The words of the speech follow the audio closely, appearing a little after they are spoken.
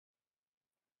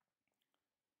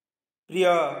प्रिय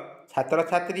छात्र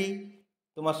छात्री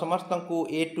तुम समस्त को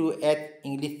ए टू एच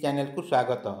इंग्लिश चैनल को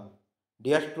स्वागत।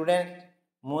 डियर स्टूडेंट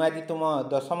मु आज तुम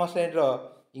दशम श्रेणी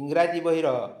इंग्राजी बहीर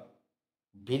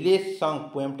विलेज सॉन्ग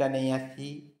पोएमटा नहीं आसी।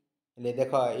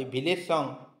 देख ये विलेज सॉन्ग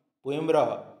पोएम्र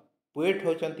पोएट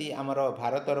होचंती आमर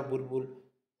भारतर बुलबुल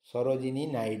सरोजिनी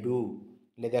नायडू।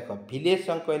 देख विलेज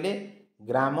सॉन्ग कहले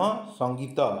ग्राम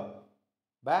संगीत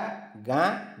बा गाँ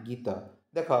गीत।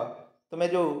 देख तुम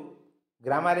जो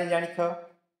grammar जानिछ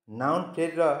noun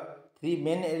phrase three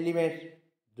main elements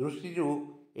दृष्टि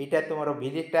यहाँ तुम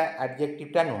विलेजटा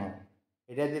एडजेक्टिवटा नुह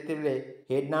यहाँ जिते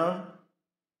हेड नाउन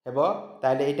हेब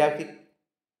ताले यहाँ हूँ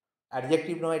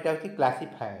एडजेक्टिव नुह यहाँ हूँ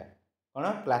क्लासीफायर। कौन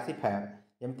क्लासीफायर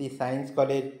जमती science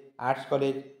college arts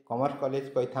college commerce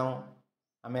college कही था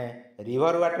आम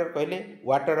रिवर वाटर कहले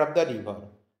वाटर ऑफ द रिवर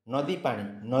नदी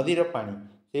पानी नदीर पानी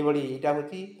से भाई यहाँ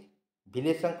हूँ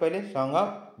विलेज सॉन्ग कहले सॉन्ग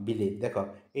ऑफ विलेज। देख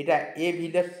यहाँ ए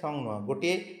विलेज सॉन्ग नुह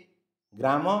गोटे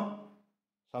ग्राम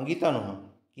संगीत नुह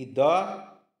कि द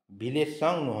विलेज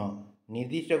सॉन्ग नुह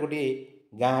निर्दिष्ट गोटे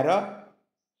गाँव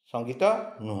संगीत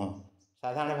नुह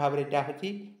साधारण भाव में यहाँ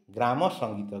हूँ ग्राम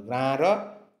संगीत गाँवर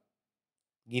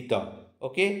गीत।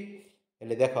 ओके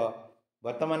हेले देख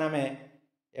बर्तमान आम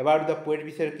अबाउट द पोएट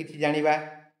विषय किसी जानिबा।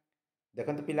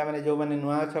 देखते पिला माने जो माने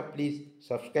नुआ अछ प्लीज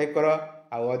सब्सक्राइब कर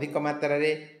आउ अधिक मात्रा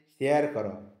रे शेयर कर।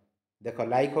 देख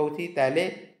लाइक होउछि ताले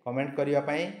कमेंट करिया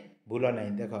पई भूल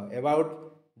नहीं। देख अबाउट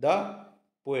द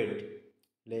पोएट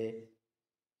ले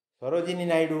सरोजिनी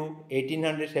नायडू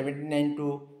 1879 टू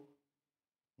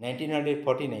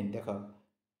 1949। देख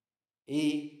ये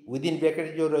विदिन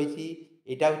ब्रैकेट जो रही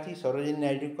यहाँ हूँ सरोजिनी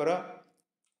नायडू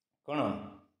कौन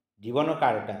जीवन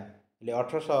कालटा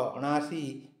 1879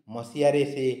 मसीह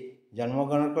से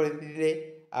जन्मग्रहण करते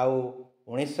आउ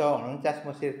 1949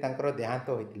 मसीह देहांत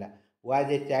होता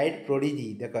वाज ए चाइल्ड प्रोडिजी।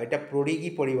 देख यहाँ प्रोडिगी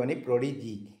पड़ोनी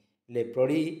प्रोडिजी ले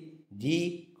प्रोडिजी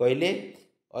कहले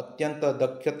अत्यंत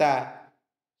दक्षता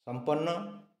संपन्न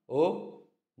और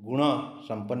गुण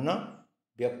संपन्न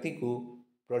व्यक्ति को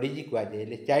प्रोडिजी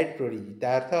कहुए चाइल्ड प्रोडिजी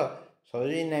ता अर्थ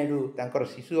सरोजिनी नायडू तांकर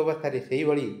शिशु अवस्था से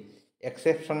भाई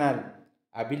एक्सेप्शनल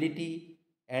एबिलिटी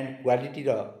एंड क्वालिटी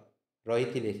रही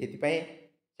से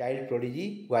चाइल्ड प्रोडिजी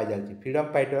कहुए। फ्रीडम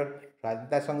फाइटर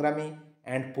स्वाधीनता संग्रामी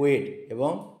एंड पोएट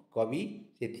एवं कवि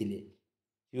से थिले।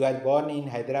 He was born in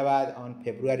Hyderabad on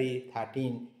February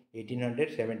 13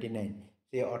 1879।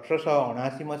 से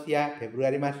 1879 मसीहा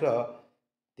फेब्रुआरी मास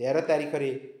 13 तारीख रे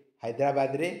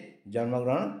हैदराबाद रे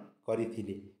जन्मग्रहण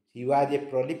करथिले। He was a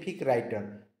prolific writer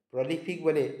prolific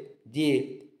बोले जी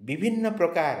विभिन्न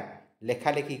प्रकार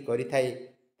लेखालेखी करिथाए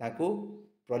ताकू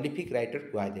प्रोलिफिक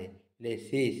राइटर कहुए। ले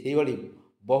से भली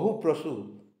बहुप्रसु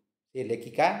से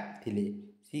लेखिका थिले।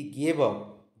 सी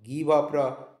गिव अप रो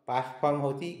पास्ट फॉर्म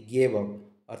होती गेव अप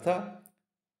अर्थ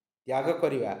त्याग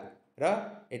करिवा रो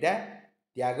एटा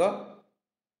त्याग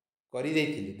करि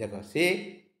देथिले। देख से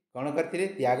कौन करथिले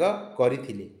त्याग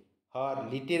करिथिले। हर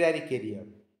लिटरेरी कैरियर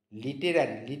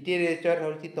लिटरेचर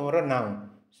होची तुमरो नाउन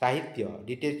साहित्य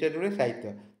लिटरेचर बोले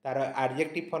साहित्य तार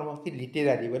एडजेक्टिव फॉर्म होती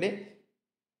लिटरेरी बोले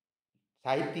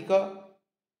साहित्यिक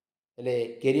हेले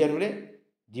कैरियर बोले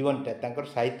जीवनटा तांकर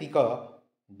साहित्यिक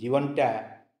जीवनटा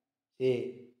से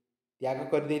त्याग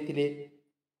कर देथिले।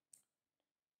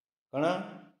 कौन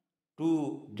to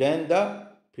join the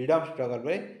freedom struggle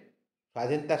बोले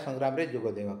स्वाधीनता संग्राम रे जोग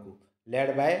देवाकू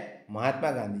लेड बाय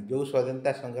महात्मा गांधी जो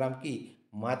स्वाधीनता संग्राम की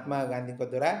महात्मा गांधी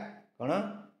द्वारा कौन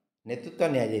नेतृत्व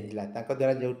निया जाइतिला तांको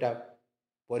द्वारा जोटा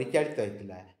परिचालित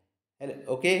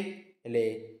होता। ओके हेले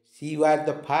she was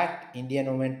the first Indian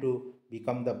women to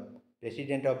become the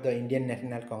president of the Indian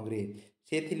national Congress.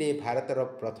 से थिले भारतर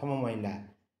प्रथम महिला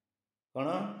कौन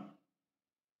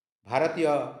भारतीय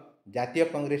जातीय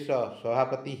कांग्रेस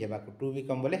सभापति हेबाकू टू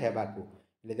बिकम बोले हेबाकू।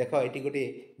 देख ये गोटे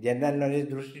जनरल नॉलेज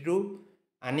दृष्टि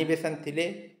आनिबेसन थिले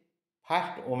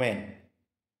फर्स्ट वुमेन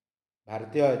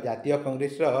भारतीय जातीय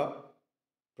कांग्रेस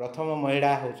प्रथम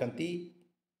महिला होचंती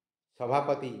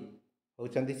सभापति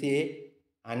होचंती सी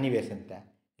आनिबेसनटा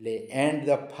ले and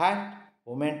the first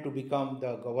women to become the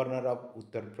governor of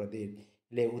Uttar Pradesh.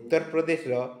 ले उत्तर प्रदेश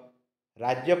रो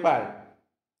राज्यपाल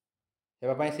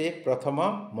हेबा से प्रथम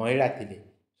महिला थिले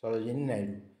Sarojini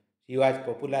Naidu. She was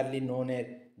popularly known as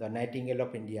the Nightingale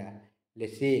of India. ले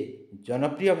से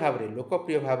जनप्रिय भाव रे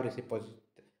लोकप्रिय भाव रे से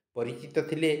परिचित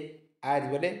थिले आज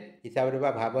बोले हिसाब रे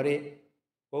बा भाव रे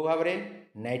को भाव रे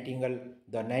Nightingale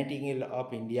the Nightingale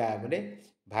of India बोले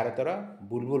भारतर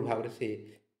बुलबुल भाव से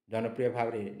जनप्रिय भाव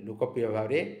रे लोकप्रिय भाव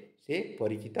रे से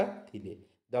परिचित थिले।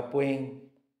 The poem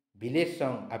village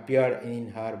song appeared in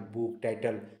her book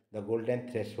title the golden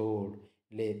threshold.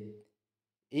 ले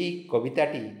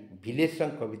कविताटी विलेज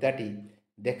सॉन्ग कविताटी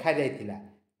देखा जाइतिला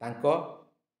तांको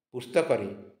पुस्तक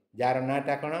जार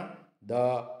नाटा कौन the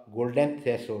golden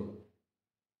threshold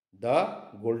the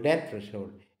golden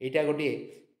threshold यहाँ गोटे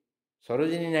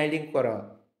सरोजिनी नायडूंकर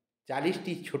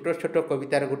 40टी छोट छोट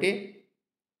कवितार गोटे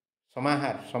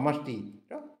समाहार समष्टि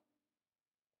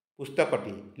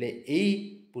पुस्तकटी यही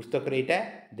पुस्तक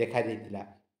यहाँ देखा जाइतिला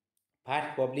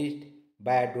fast published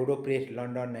by डोडो press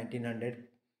London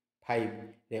 1905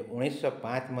 रे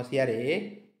 1905 मसीह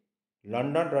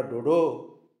लंडन रो डोडो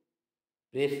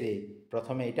प्रेस रे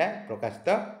प्रथम यहाँ प्रकाशित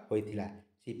होइतिला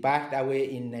सी पास्ट अवे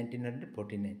इन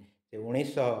 1949 से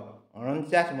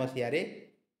 1949 मसीह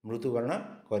मृत्युवरण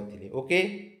करथिले ओके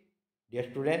डियर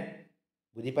स्टूडेंट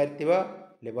बुझी पारिथिबो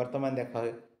ले वर्तमान देख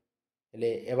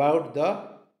ले अबाउट द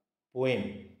पोएम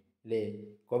ले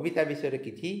कविता विषय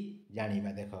किछि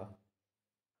जानिबा देख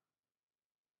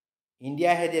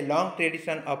India has a long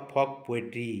tradition of folk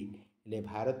poetry ले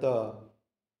भारत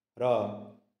रो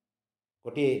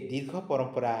गोटे दीर्घ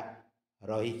परंपरा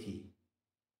रही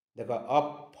देख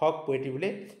अफ फोक पोएट्री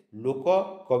बोले लोक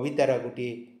कवितार गोटे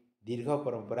दीर्घ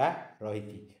परंपरा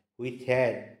रही which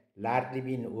has largely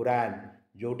been oral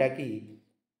जोटा कि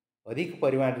अधिक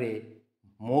परिमाण रे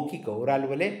मौखिक ओराल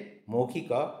बोले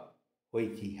मौखिक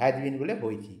होइछि हैज बीन बोले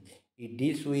होइछि इट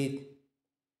डील्स विथ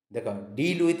देख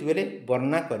डील विथ बोले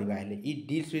वर्णना करवा इट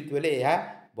डील्स विथ बोले यह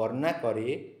वर्णना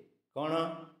करे कौन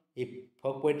ये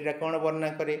फोक पोएट्री कौन वर्णना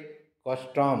करे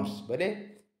कस्टम्स बोले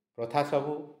प्रथा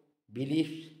सबू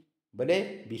बिलीफ्स बोले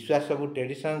विश्वास सबू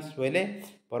ट्रेडिशंस बोले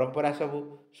परंपरा सबू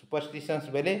सुपरस्टिशंस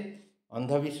बोले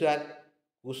अंधविश्वास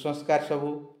कुसंस्कार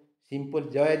सबू सिंपल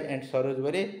जॉयज एंड सरोज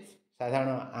बोले साधारण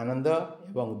आनंद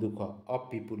एवं दुख ऑफ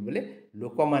पीपुल बोले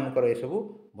लोक मानकर ये सबू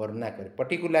वर्णना करे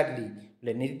पर्टिकुलारली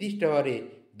बोले निर्दिष्ट भाव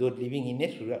दो living in A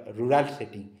rural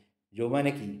setting जो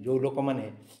माने कि जो लोक माने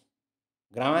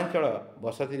ग्रामांचल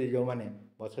बसती जो माने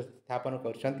बसती स्थापन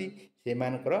करछंती से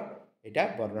मानकर एटा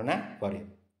वर्णना करे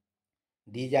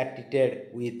these are treated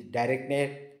with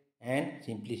directness and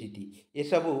simplicity ये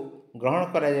सबू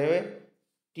ग्रहण करा जाए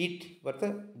ट्रीट अर्थ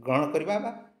ग्रहण करवा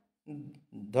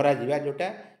धरा जीवा जोटा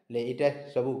ले एटा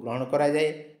सबू ग्रहण करा जाए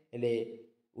ले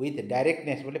विथ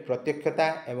डायरेक्टनेस बोले प्रत्यक्षता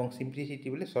एवं सिंप्लिसिटी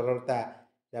बोले सरलता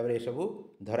तापर सबू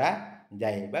धरा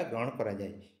जाए बा ग्रहण करा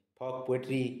जाए फोक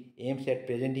poetry aims at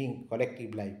presenting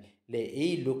collective life ले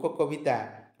यही लोक कविता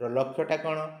रो लक्ष्यटा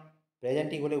कौन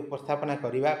प्रेजेंटिंग बोले उपस्थापना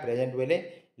करवा प्रेजेंट बोले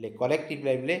ले कलेक्टिव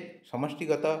लाइफ बोले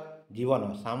समष्टिगत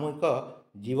जीवन सामूहिक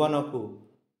जीवन को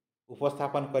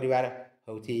उपस्थापन करिवार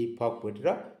होछि फोक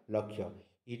पोएट्री लक्ष्य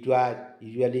it was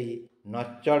usually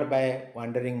nurtured bye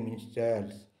wandering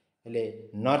ministers ले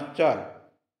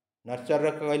नर्चर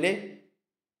कहले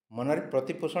मनर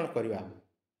प्रतिपोषण करवा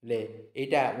ले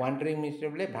एटा वांडरिंग मिनिस्टर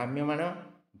बोले भ्राम्यमान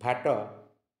भाट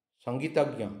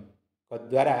संगीतज्ञ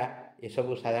द्वारा ये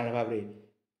सब साधारण भाव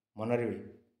मनरे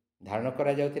धारण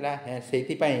करा जाउतिला से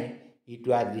इट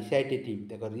वाज रिसाइटेटिव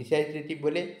देख रिसाइटेटिव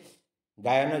बोले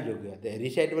गायन योग्य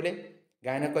रिसाइट बोले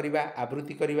गायन करवा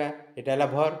आवृत्ति करवा एटा हला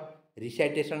भर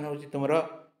रिसाइटेशन होछि तुमरो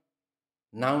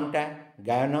नाउनटा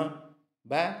गायन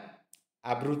बा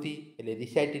आवृत्ति एले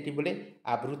रिसाइटेटिव बोले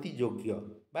आवृत्ति योग्य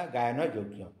बा गायन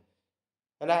योग्य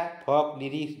हला फोक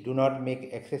lyrics do not make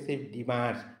excessive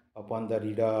demands upon the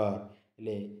reader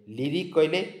ले लिरिक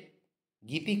कहले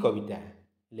गीति कविता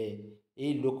ले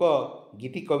ये लोक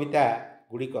गीति कविता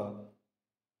गुड़िक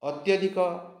अत्यधिक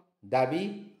दाबी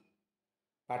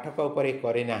पाठक उपरे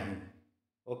करे नाही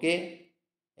okay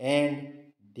and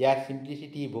there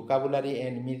simplicity vocabulary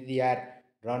and meaning are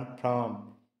run from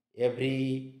every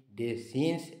day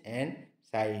scenes and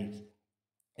sides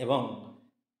एवं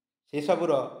से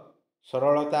सबुर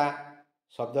सरलता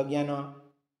शब्द ज्ञान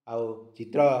आउ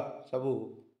चित्र सबू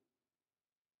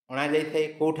अणा जाए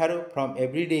कौठार from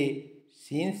everyday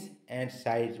scenes and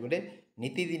sides बोले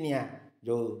नीतिदिनिया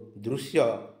जो दृश्य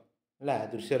है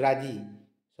दृश्यराजी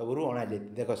सबू अणा जाए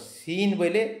देख सीन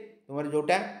बोले तुम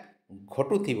जोटा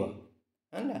घटुव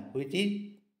है ना which is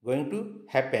going to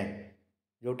happen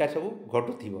जोटा सब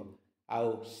घटुव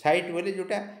आउ साइट बोले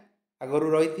जोटा आगरू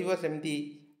रही सेमती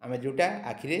आम जोटा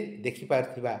आखिरे देखी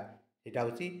पार्थिबा सेटा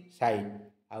होची साइट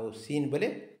आउ सीन बोले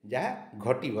जहाँ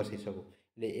घटव से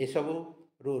सब ए सबू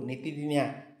रु नीतिदिनिया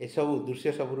ए सब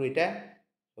दृश्य सबू यहाँ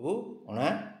सबू अणा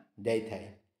जाए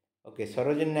okay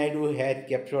Sarojini Naidu has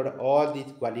captured all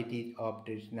this qualities of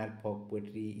traditional folk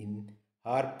poetry in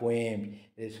her poem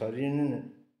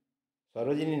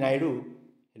Sarojini Naidu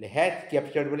has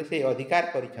captured बोले से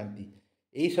अधिकार करिसंती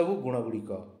एई सबू गुणगुड़िक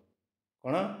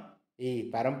कौन ये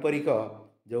पारंपरिक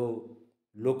जो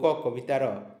लोक कवितार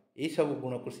ये सब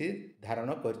गुण को सी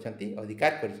धारण करछंती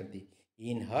अधिकार करछंती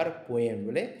इन हर पोएम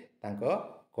बोले तांको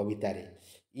कवितारे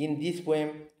in this poem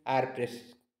are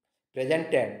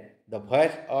ପ୍ରେଜେଣ୍ଟେଡ୍ the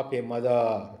voice of ଏ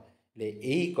ମଦର।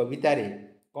 ଏହି କବିତାରେ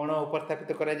କ'ଣ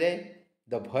ଉପସ୍ଥାପିତ କରାଯାଏ?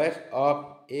 ଦ ଭଏସ୍ ଅଫ୍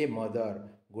ଏ ମଦର,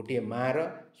 ଗୋଟିଏ ମାଆର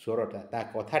ସ୍ୱରଟା, ତା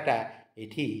କଥାଟା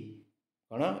ଏଠି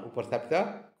କ'ଣ ଉପସ୍ଥାପିତ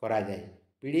କରାଯାଏ।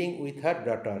 ପ୍ଲିଡ଼ିଂ ୱିଥ୍ ହର୍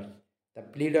ଡଟର୍ସ, ତା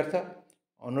ପ୍ଲିଡ୍ ଅର୍ଥ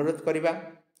ଅନୁରୋଧ କରିବା,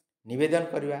 ନିବେଦନ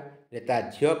କରିବା, ତା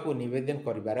ଝିଅକୁ ନିବେଦନ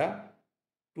କରିବାର।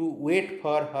 ଟୁ ୱେଟ୍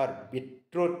ଫର୍ ହର୍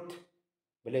ବିଟ୍ରୋଥ୍,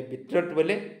 ବୋଲେ ବିଟ୍ରୋଥ୍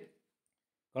ବୋଲେ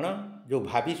କ'ଣ, ଯେଉଁ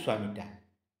ଭାବି ସ୍ୱାମୀଟା,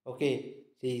 ଓକେ,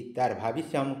 ସେଇ ତାର ଭାବି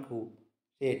ସ୍ୱାମୀକୁ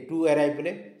ସେ ଟୁ ଆରାଇଭ୍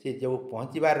ବୋଲେ ସେ ଯେଉଁ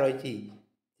ପହଞ୍ଚିବାର ରହିଛି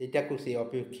ସେଇଟାକୁ ସେ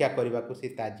ଅପେକ୍ଷା କରିବାକୁ ସେ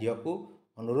ତା ଝିଅକୁ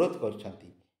ଅନୁରୋଧ କରୁଛନ୍ତି।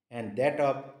 And that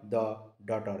of the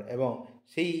daughter, ଏବଂ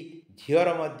ସେଇ ଝିଅର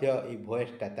ମଧ୍ୟ ଏଇ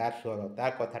ଭଏସ୍ଟା, ତାର ସ୍ୱର, ତା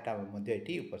କଥାଟା ମଧ୍ୟ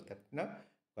ଏଠି ଉପସ୍ଥାପନ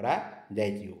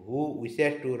କରାଯାଇଛି। ହୁ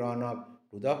wishes two run of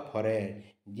to the forest,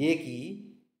 ଯିଏକି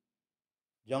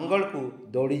ଜଙ୍ଗଲକୁ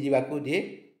ଦୌଡ଼ି ଯିବାକୁ ଯିଏ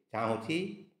ଚାହୁଁଛି।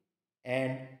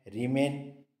 ଆଣ୍ଡ ରିମେନ୍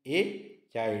ଏ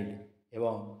ଚାଇଲ୍ଡ,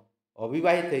 ଏବଂ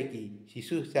ଅବିବାହିତ ହେଇକି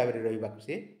ଶିଶୁ ହିସାବରେ ରହିବାକୁ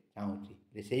ସେ ଚାହୁଁଛି।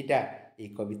 ସେଇଟା ଏଇ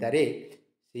କବିତାରେ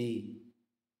ସେଇ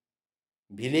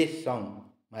ଭିଲେଜ୍ ସଙ୍ଗ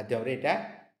ମାଧ୍ୟମରେ ଏଇଟା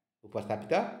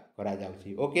ଉପସ୍ଥାପିତ କରାଯାଉଛି।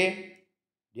 Okay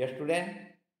deer student,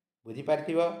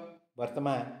 ବୁଝିପାରିଥିବ।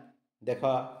 ବର୍ତ୍ତମାନ ଦେଖ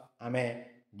ଆମେ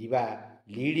ଯିବା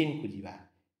ଲିଡ୍ ଇନ୍କୁ ଯିବା।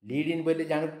 ଲିଡ୍ ଇନ୍ ବୋଲି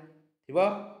ଜାଣୁଥିବ,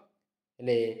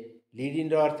 ହେଲେ ଲିଡ୍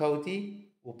ଇନ୍ର ଅର୍ଥ ହେଉଛି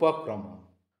ଉପକ୍ରମ।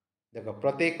 ଦେଖ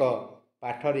ପ୍ରତ୍ୟେକ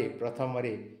ପାଠରେ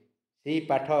ପ୍ରଥମରେ ସେଇ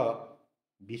ପାଠ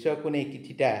ବିଷୟକୁ ନେଇ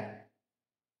କିଛିଟା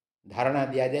ଧାରଣା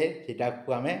ଦିଆଯାଏ, ସେଟାକୁ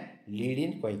ଆମେ ଲିଡ୍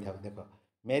ଇନ୍ କହିଥାଉ। ଦେଖ,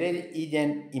 marriage is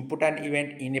an important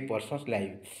event in a persons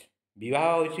life, ବିବାହ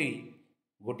ହେଉଛି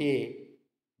ଗୋଟିଏ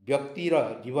ବ୍ୟକ୍ତିର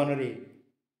ଜୀବନରେ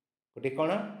ଗୋଟିଏ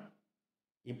କ'ଣ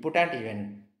ଇମ୍ପୋର୍ଟାଣ୍ଟ ଇଭେଣ୍ଟ,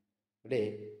 ଗୋଟେ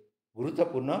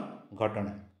ଗୁରୁତ୍ୱପୂର୍ଣ୍ଣ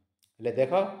ଘଟଣା। ହେଲେ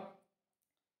ଦେଖ,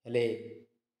 ହେଲେ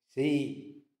ସେଇ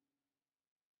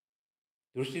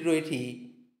ଦୃଷ୍ଟିରୁ ଏଠି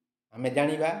ଆମେ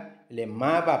ଜାଣିବା, ହେଲେ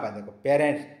ମା ବାପା, ଦେଖ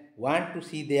parents want to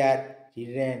C there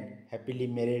children ହ୍ୟାପିଲି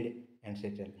married and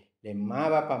settle. ହେଲେ ମା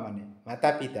ବାପା ମାନେ, ମାତା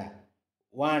ପିତା,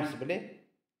 ୱାଣ୍ଟସ୍ ବୋଲେ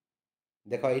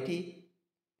ଦେଖ ଏଠି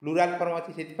ପ୍ଲୁରାଲ୍ ଫର୍ମ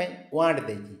ଅଛି, ସେଥିପାଇଁ ୱାଣ୍ଟ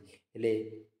ଦେଇଛି। ହେଲେ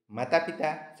ମାତା ପିତା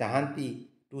ଚାହାନ୍ତି,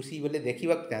 ଟୁ ସି ବୋଲେ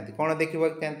ଦେଖିବାକୁ ଚାହାନ୍ତି। କ'ଣ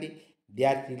ଦେଖିବାକୁ ଚାହାନ୍ତି?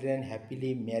 There children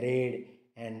ହ୍ୟାପିଲି married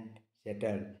and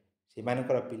settle,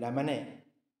 ସେମାନଙ୍କର ପିଲାମାନେ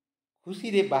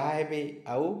ଖୁସିରେ ବାହା ହେବେ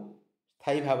ଆଉ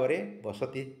ସ୍ଥାୟୀ ଭାବରେ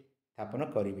ବସତି ସ୍ଥାପନ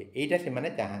କରିବେ, ଏଇଟା ସେମାନେ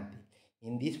ଚାହାନ୍ତି।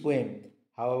 In this poem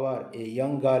ହାଉଏଭର୍ a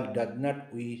young girl does not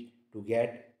wish two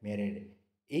get married,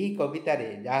 ଏହି କବିତାରେ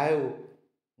ଯାହା ହେଉ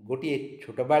ଗୋଟିଏ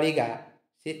ଛୋଟ ବାଳିକା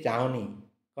ସେ ଚାହୁଁନି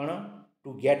କ'ଣ, ଟୁ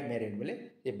ଗେଟ୍ ମ୍ୟାରିଡ୍ ବୋଲେ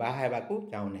ସେ ବାହା ହେବାକୁ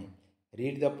ଚାହୁଁନାହିଁ।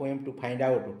 Read the poem two find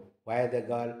out why the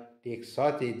girl take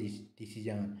such A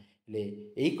decision, ହେଲେ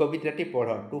ଏହି କବିତାଟି ପଢ଼।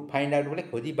 ଟୁ ଫାଇଣ୍ଡ ଆଉଟ୍ ବୋଲେ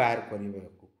ଖୋଜି ବାହାର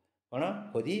କରିବାକୁ, କ'ଣ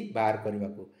ଖୋଜି ବାହାର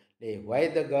କରିବାକୁ। Why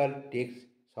the girl tax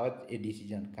such A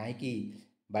decision, କାହିଁକି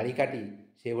ବାଳିକାଟି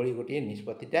ସେଭଳି ଗୋଟିଏ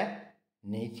ନିଷ୍ପତ୍ତିଟା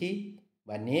ନେଇଛି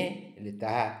ବା ନିଏ, ହେଲେ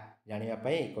ତାହା ଜାଣିବା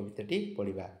ପାଇଁ ଏହି କବିତାଟି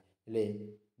ପଢ଼ିବା। ହେଲେ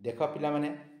ଦେଖ ପିଲାମାନେ,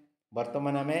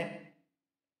 ବର୍ତ୍ତମାନ ଆମେ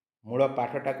ମୂଳ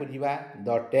ପାଠଟାକୁ ଯିବା। ଦ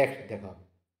ଟେକ୍ସଟ ଦେଖ,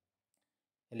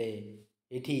 ହେଲେ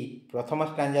ଏଠି ପ୍ରଥମ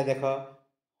ଷ୍ଟାଞ୍ଜା ଦେଖ,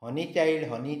 honey child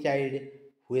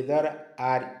ହୁଏଦର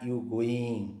are you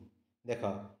going. ଦେଖ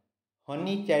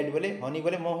ହନି ଚାଇଲ୍ଡ ବୋଲେ, ହନି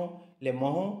ବୋଲେ ମହୁ, ହେଲେ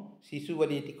ମହୁ ଶିଶୁ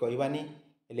ବୋଲି ଏଠି କହିବାନି।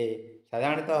 ହେଲେ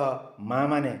ସାଧାରଣତଃ ମା'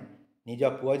 ମାନେ ନିଜ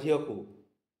ପୁଅ ଝିଅକୁ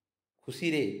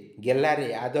ଖୁସିରେ, ଗେହ୍ଲାରେ,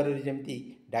 ଆଦରରେ ଯେମିତି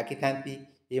ଡାକିଥାନ୍ତି,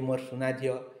 ଏ ମୋର ସୁନା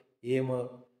ଝିଅ, ଏ ମୋ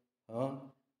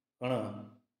କ'ଣ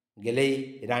ଗେହ୍ଲେଇ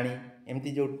ରାଣୀ, ଏମିତି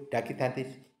ଯେଉଁ ଡାକିଥାନ୍ତି,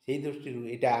 ସେଇ ଦୃଷ୍ଟିରୁ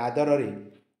ଏଇଟା ଆଦରରେ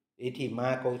ଏଇଠି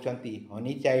ମା' କହୁଛନ୍ତି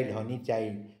honey child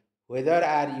ହ୍ୱେଦର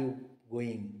are you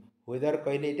going. ହ୍ୱେଦର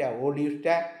କହିଲେ ଏଇଟା ଓଲ୍ଡ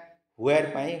ୟୁଜ୍ଟା, ହ୍ୱେର୍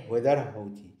ପାଇଁ ହ୍ୱେଦର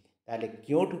ହେଉଛି, ତାହେଲେ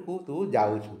କେଉଁଠିକୁ ତୁ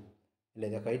ଯାଉଛୁ। ହେଲେ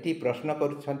ଦେଖ ଏଠି ପ୍ରଶ୍ନ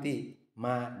କରୁଛନ୍ତି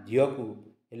ମା' ଝିଅକୁ,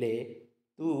 ହେଲେ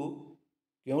ତୁ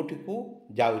କେଉଁଠିକୁ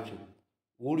ଯାଉଛୁ।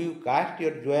 Wood you caste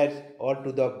your jewels all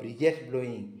to the bridges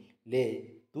blowing, ହେଲେ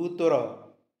ତୁ ତୋର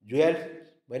ଜୁଏଲ୍ସ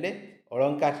ବୋଇଲେ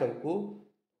ଅଳଙ୍କାର ସବୁକୁ,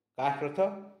 କାଷ୍ଟ ଅର୍ଥ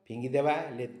ଫିଙ୍ଗିଦେବା,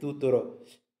 ହେଲେ ତୁ ତୋର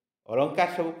ଅଳଙ୍କାର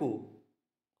ସବୁକୁ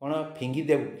କ'ଣ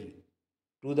ଫିଙ୍ଗିଦେବୁ କି।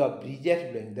 ଟୁ ଦ ବ୍ରିଜେସ୍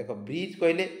ବ୍ଲୋଇଂ, ଦେଖ ବ୍ରିଜ୍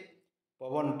କହିଲେ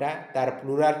ପବନଟା, ତାର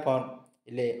ପ୍ଲୁରାଲ୍ ଫର୍ମ,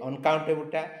 ହେଲେ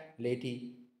ଅନକାଉଣ୍ଟେବୁଲଟା, ହେଲେ ଏଠି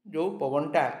ଯେଉଁ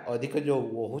ପବନଟା ଅଧିକ ଯେଉଁ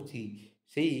ବହୁଛି,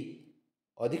 ସେଇ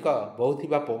ଅଧିକ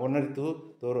ବହୁଥିବା ପବନରେ ତୁ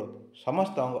ତୋର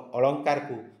ସମସ୍ତ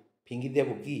ଅଳଙ୍କାରକୁ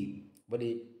ଫିଙ୍ଗିଦେବୁ କି ବୋଲି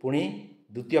ପୁଣି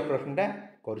ଦ୍ୱିତୀୟ ପ୍ରଶ୍ନଟା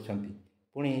କରୁଛନ୍ତି।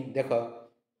 ପୁଣି ଦେଖ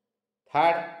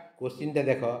ଥାର୍ଡ଼ କୋଶ୍ଚିନ୍ଟା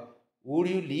ଦେଖ, Wood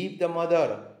you leave the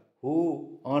mother who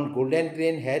on golden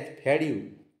grain has fade you.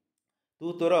 ତୁ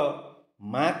ତୋର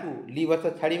ମାଆକୁ, ଲିଭ୍ ଅର୍ଥ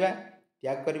ଛାଡ଼ିବା,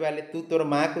 ତ୍ୟାଗ କରିବା, ହେଲେ ତୁ ତୋର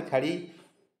ମାଆକୁ ଛାଡ଼ି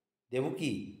ଦେବୁ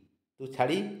କି, ତୁ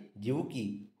ଛାଡ଼ି ଯିବୁ କି।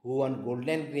 ହୁ on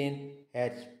golden grain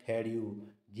has fade you,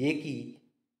 ଯିଏକି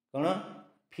कौन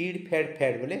फीड फेड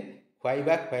फेड बोले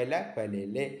खुआइबा खुआइला खुआइले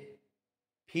ले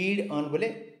फीड ऑन बोले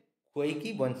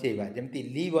खुआई बंचेबा जमती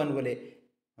लिव ऑन बोले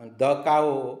the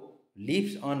cow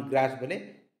lives on grass बोले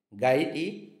गाईटी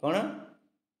कौन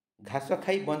घास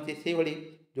खाई बंचे से भली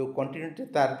जो कंटिन्यूटी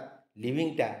तार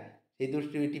लिविंगटा से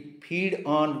दृष्टि फीड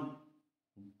ऑन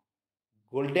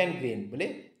गोल्डन ग्रीन बोले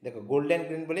देख गोल्डन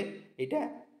ग्रीन बोले यहाँ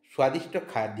स्वादिष्ट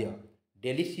खाद्य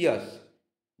डेलीशियस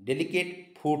डेलिकेट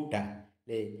फूडटा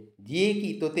जी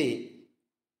कि तोते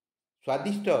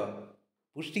स्वादिष्ट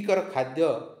पुष्टिकर खाद्य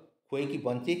खुआई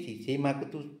बंचे से माँ को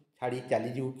तू छाड़ी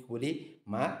चलीजु बोली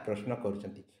माँ प्रश्न कर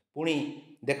पुणी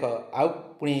देख आउ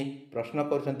पुणी प्रश्न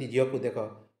कर झील को देख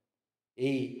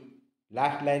यही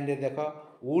लास्ट लाइन रे देख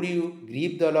would you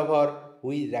grieve the lover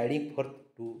who is riding for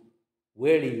to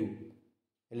Wade you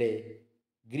हेले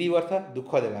ग्रीव अर्थ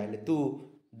दुख देवा हेले तू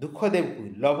दुख देवु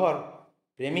लवर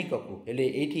प्रेमिक को हेले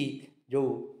एठी जो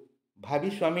भावी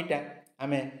स्वामीटा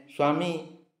आमे स्वामी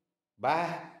बा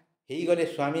ही गले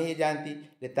स्वामी ही जाती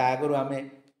ता आगु आम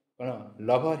कौन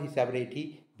लभर हिसाब से ये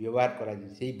व्यवहार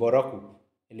कर बर को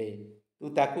हेले तू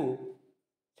ताकू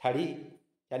छाड़ी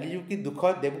चलीजु कि दुख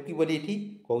देवु कि बोली ये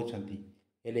कहते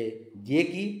हेले जी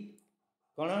कि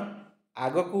कौन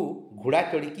आग को घोड़ा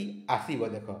चढ़ी आसब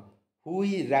देख हु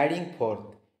इज राइडिंग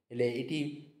फोर्थ हेले ये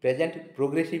प्रेजेंट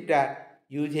प्रोग्रेसिवटा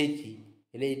यूज होती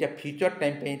फ्यूचर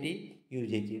टाइम पे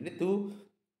यूज होती तू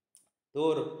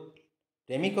तोर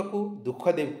प्रेमिक को दुख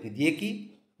देव जी कि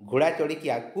घोड़ा चढ़ी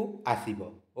आगू आसब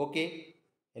ओके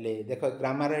हेले देख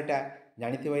ग्रामर यहाँ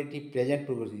जानी ये प्रेजेंट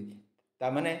प्रोग्रेसिव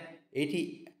ताने ये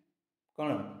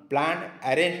कौन प्लान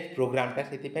अरेंज प्रोग्रामटा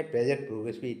से प्रेजेंट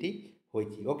प्रोग्रेसिव ये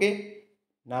होती okay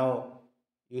now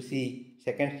you see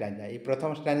second stanza ये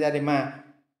प्रथम स्टांजा रे माँ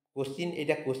क्वेश्चन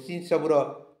यहाँ क्वेश्चन सबूर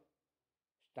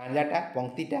स्टांजाटा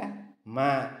पंक्तिटा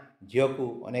माँ झील को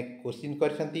अनेक क्वेश्चन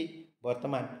करछंती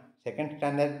वर्तमान सेकेंड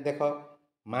स्टांजा देख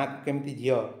माँ को केमती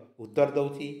झील उत्तर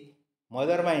दौची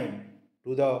mother mind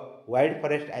to the wild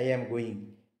forest I am going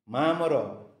माँ मोर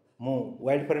मु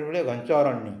वाइल्ड फॉरेस्ट बोले घंच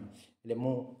अरण्य ले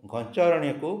मु घंच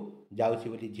अरण्य को जाऊँगी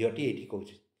बोली झीलटी ये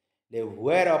कहूँ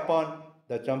हुएर upon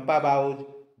the Champa boughs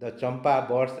the Champa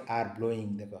birds are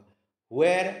blowing देख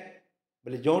हुएर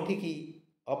बोले जो कि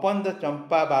अपन द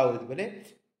चंपा बाउज बोले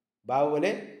बाउ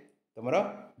बोले तुम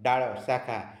डाल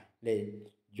शाखा ले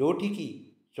जो कि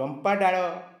चंपा डाल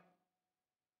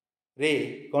रे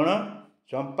कौन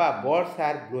चंपा बर्ड्स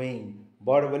आर ब्लोइंग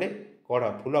बर्ड बोले कड़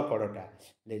फूल कड़टा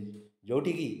ले जो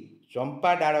कि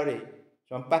चंपा डाल रे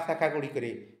चंपा शाखा गुड़िक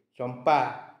चंपा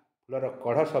फूलर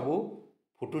कढ़ सबू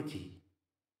फुटुची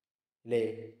ले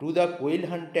to the coil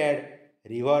hunted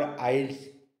river IELTS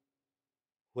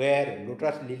where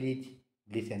lotus lilies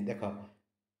glisten देख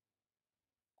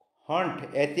हंट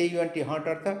HUNT हंट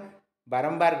अर्थ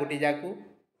बारंबार गोटे जगह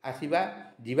आसवा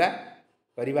जीवा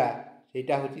करवा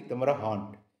सेटा हूँ तुम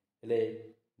हंट हेले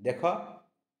देख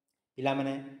पिला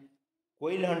माने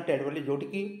कोइल हंटेड बोले जोटि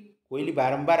कि कोइली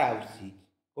बारंबार आउसी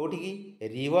कौटी की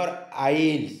रिवर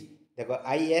आइल्स देख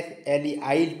ISLE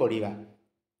आइल पढ़ा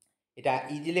यहाँ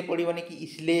इजिले पड़ोनी कि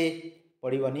इसले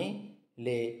पड़ोनी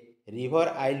ले रिवर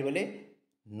आइल बोले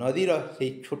नदीर से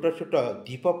छोट छोट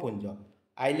द्वीपपुंज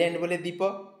आइलैंड बोले द्वीप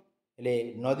ले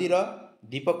नदीर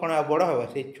द्वीप कौन बड़ हम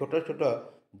से छोट छोट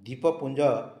द्वीपपुंज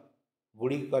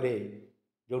गुड़िक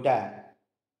जोटा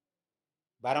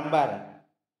बारंबार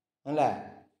है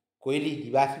कोइली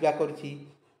जीवासवा करछि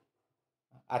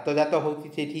आतजात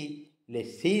होती ले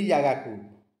सी जगह को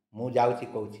मु जाऊँगी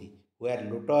कहूँ वेयर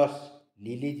लोटस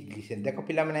लिलीज ग्लिसन देख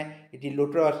पिला माने ये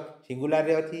लोटस सिंगुलार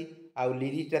रे अच्छी आउ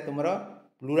लिलीटा तुम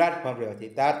प्लुराल फॉर्म रे अच्छी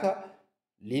तार्थ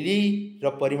लिली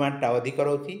परिमाणटा अधिक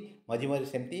रोची मझी मझी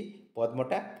सेमती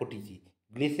पद्मटा फुटी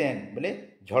ग्लिसेन बोले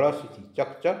झलसुची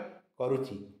चकचक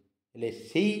करुची हेले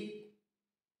सी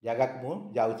जगह को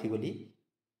मु जाऊँगी बोली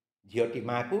झीलटी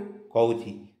माँ को कहूँ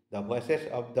the voices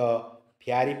of the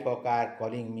fairy Fock are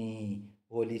calling me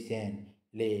O listen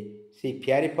ले से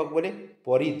फेयरी फॉक बोले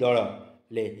परिदल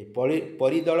ले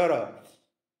परिदलर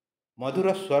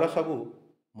मधुर स्वर सबू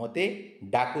मते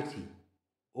डाकुची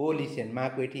ओ लिसन माँ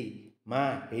को ये माँ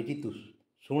ये तू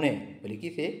शुणे बोलिकी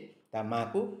से ता माँ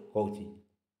को कहूँ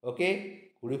okay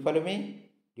could you follow me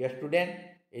dear student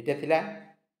ये थिला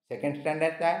सेकेंड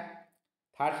स्टैंडर्डटा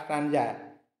थर्ड स्टैंडा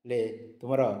ले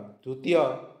तुम तृतीय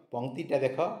पंक्तिटा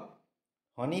देख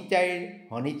honey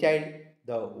child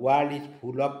the world is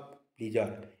full of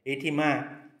pleaser ये माँ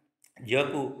झील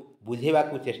को बुझेबा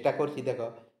को चेष्टा करछि देख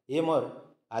ये मोर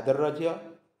आदर झील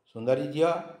सुंदरी झील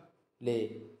ले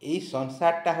यही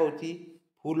संसारटा हूँ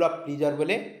फुल ऑफ प्लीजर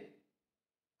बोले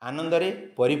आनंद रे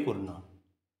परिपूर्ण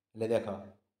ले देख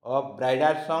of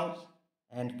bridal songs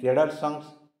and cradle songs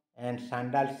and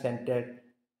sandal scented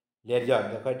laser.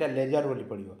 देख ये लेजर बोली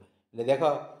पड़ो देख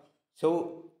सब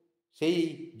से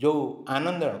जो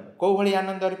आनंद कौ भाई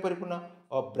आनंद परिपूर्ण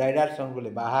और ब्राइडल सॉन्ग बोले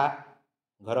बाहा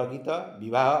घर गीत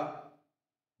विवाह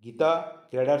गीत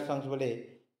क्रेडल सॉन्ग्स बोले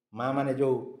माँ मैंने जो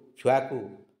छुआ को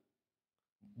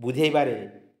बुझेबारे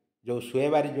जो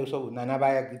शुएबारे जो सब नाना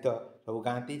बाया गीत सब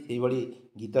गाँति से भाई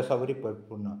गीत सबरी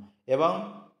परिपूर्ण एवं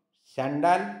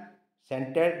सैंडल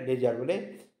सेंटेड लेजर बोले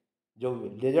जो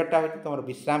लेजरटा हूँ तुम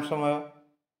विश्राम समय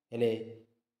हेले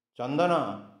चंदन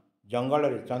जंगल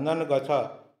चंदन गछ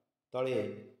तले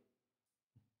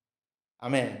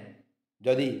आमे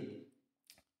जदि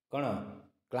कौन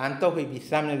क्लांत हुई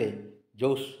विश्राम नेले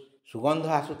जो सुगंध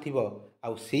आसुथिब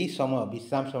आउ से समय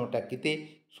विश्राम समयटा केते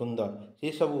सुंदर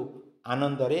से सबू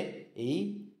आनंद रे यही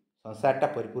संसारटा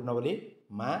परिपूर्ण बोली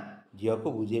माँ झील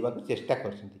को बुझेबा चेष्टा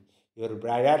कर your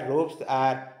bridal ropes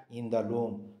are in the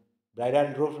loom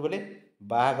bridal ropes बोले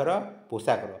बाहाघर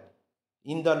पोशाकर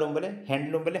इन द लूम बोले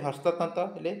हैंडलूम बोले हस्ततंत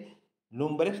हेले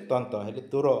लूम बोले तंत हेले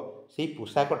तोर से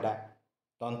पोशाकटा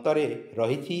तंतरे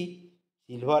रही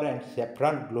सिल्वर एंड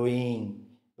सैफ्रन ग्लोइंग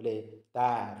बोले ता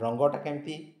रंगटा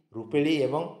केमती रुपेली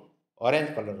एवं ऑरेंज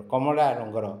कलर कमला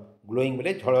रंगर ग्लोइंग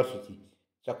बोले झलसुची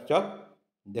चकचक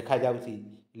देखा जाउची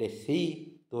ले सी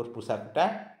तोर पोशाकटा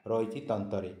रही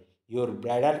तंतरे your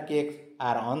bridal cakes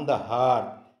are on the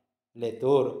hearth ले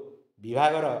तोर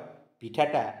विभागर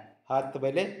पिठाटा हाथ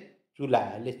बोले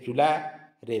चूल्हा ले चूल्हा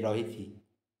रे रही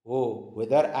ओ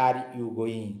वेदर आर यू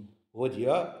गोइंग ओ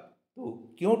झील तू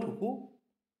क्योंठू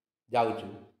जाऊचु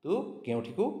तू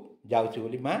केउठी को जाऊचु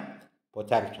बोली माँ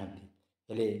पचारुछंती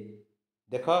हेले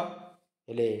देख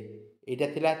हेले एटा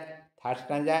थिला थर्ड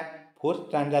स्टांजा फोर्थ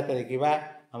स्टांजा तो देखा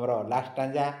हमर last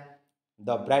stanza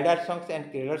the bridal songs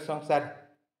and cradle songs are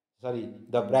sorry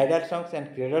the bridal songs and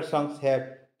cradle songs have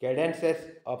कैडेंसेस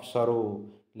of सरो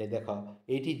ले देख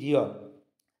एठी जियो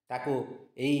ताकू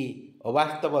एई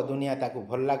अवास्तव दुनिया ताकू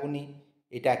भल लागुनी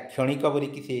एटा क्षणिक बोली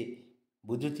कि से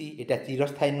बुझुची एटा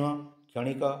चिरस्थायी नुह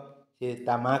क्षणिक से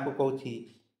ता माँ को कहूँ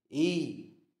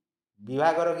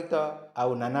विभागर गीत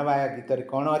आउ नाना बाया गीत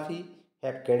कौन अच्छी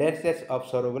हैव कैडेंसेस ऑफ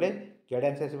सरो बोले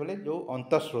कैडेंसेस बोले जो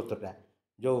अंतस्रोतटा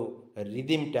जो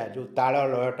रिदिमटा जो ताल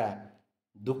लयटा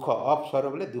दुख ऑफ सरो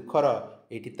बोले दुखर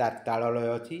ये तार ताल लय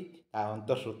अच्छी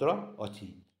अंतस्रोत अच्छी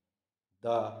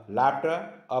the laughter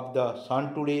of the sun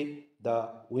today the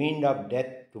wind of death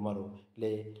tomorrow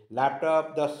ले लाफ्टर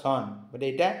ऑफ द सन बोले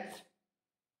यहाँ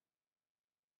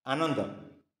आनंद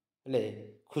बोले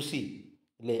खुशी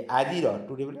बोले आज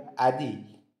टुडे बोले आज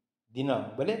दिन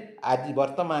बोले आज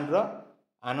वर्तमान रो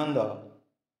आनंद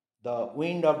the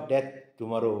wind of death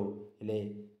tomorrow ले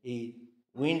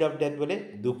विंड ऑफ डेथ बोले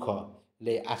दुख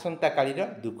ले आसंता काली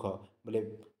दुख बोले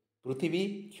पृथ्वी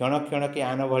क्षण क्षण के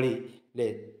आन भली ले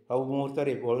सब मुहूर्त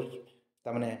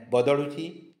तमाने बदलुची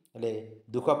ले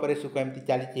दुख पर सुख एमती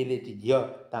चली झील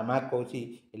ता माँ कहूँ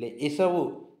ये सबू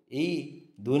यही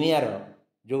दुनियार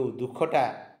जो दुखटा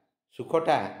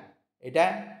सुखटा एटा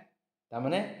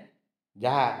तामाने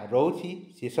जहाँ रोची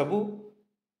से सबू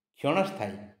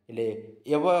क्षणस्थायी हेले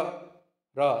एवर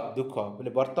दुख बोले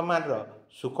वर्तमान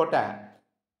सुखटा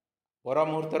पर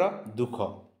मुहूर्तर दुख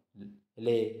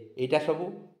हेले एटा सबू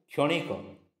क्षणिक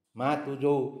माँ तू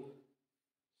जो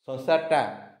संसारटा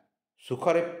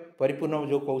सुखरे परिपूर्ण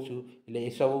जो कहूँ हेले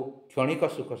सब क्षणिक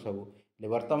सुख सबू हेले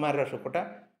वर्तमान सुखटा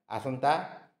आसंता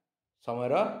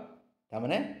समयर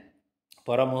तामाने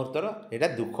पर मुहूर्तर एटा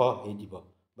दुख हो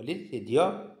बोली से झील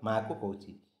माँ को कहूँ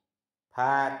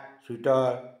फार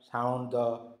sweater sound the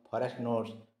forest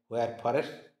notes where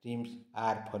forest streams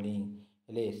are falling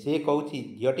हेले से कहूँ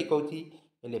झीलटी कहूँ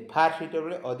हेले फार स्वीटर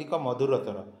बोले अधिक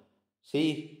मधुरतर से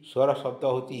स्वर शब्द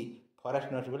हूँ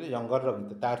फॉरेस्ट नोट्स बोले जंगल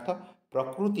गीत ता अर्थ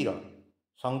प्रकृतिर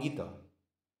संगीत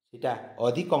सीटा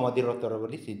अधिक मधुरतर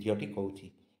बोली से झीलटी कहूँ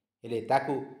हेले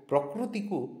ताकू प्रकृति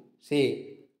को से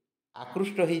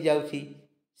आकृष्ट हो जाऊँगी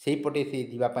से पटे से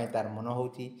जीवाई तार मन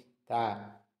होची ता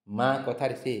माँ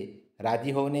कथार से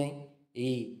राजी होने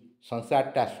यही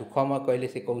संसारटा सुखमय कहले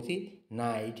से कहूँ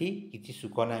ना ये किसी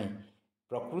सुख ना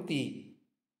प्रकृति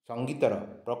संगीतर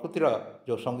प्रकृतिर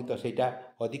जो संगीत सेटा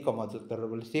अधिक मधुरतर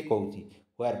बोली से कहूँ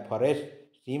where forest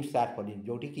streams are falling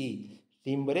जोटी की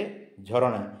स्ट्रीम बोले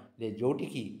झरणा ले जोटी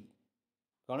की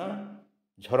कौन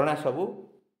झरणा सबू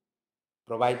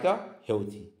प्रवाहित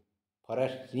होउची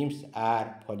फॉरेस्ट स्ट्रीम्स आर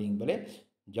फॉलिंग बोले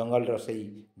जंगल रही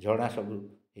झरणा सबू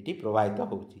ये प्रवाहित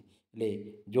होले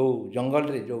जो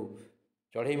जंगल रे जो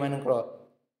चढ़ई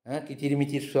मानकर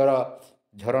किचिरमिचिर स्वर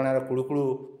झरणार कुड़ुकुड़ू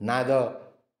नाद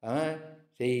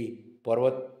से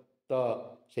पर्वत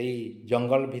से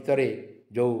जंगल भितर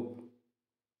जो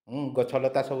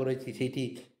गछलता सब रही से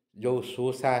जो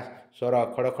सुसा स्वर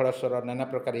खड़ खड़ स्वर नाना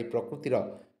प्रकार ये प्रकृतिर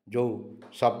जो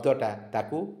शब्दटा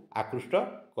ताकू आकृष्ट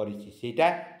करिछि सेटा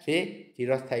से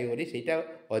चिरस्थायी बोली सेटा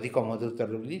अधिक मधुर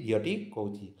बोली झीटी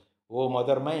कहूँ ओ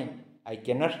mother mind I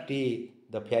cannot stay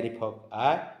the fairy fuck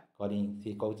are करिंग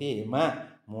से कहूँ ए माँ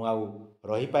मु आउ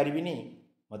रही पारिबिनी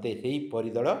मते सेई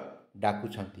परिदल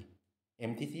डाकुछंती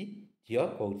एमती सी झील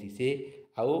कहूँ से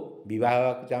आउ विवाह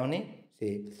होगा चाहूनी से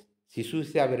शिशु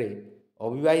हिसाब से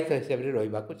अविवाहित हिसाब से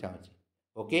रहा चाहूँगी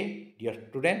okay dear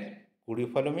student could you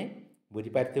follow me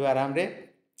बुझीपार आराम रे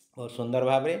बहुत सुंदर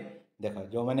भाव देख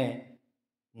जो मैंने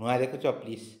नुआ देखुच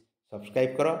प्लीज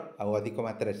सब्सक्राइब कर आउ अधिक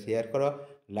मात्रा शेयर कर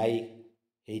लाइक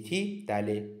होती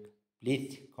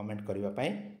प्लीज कमेंट करने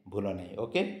भूल ना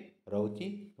ओके रोची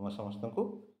तुम समस्त को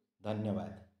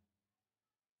धन्यवाद।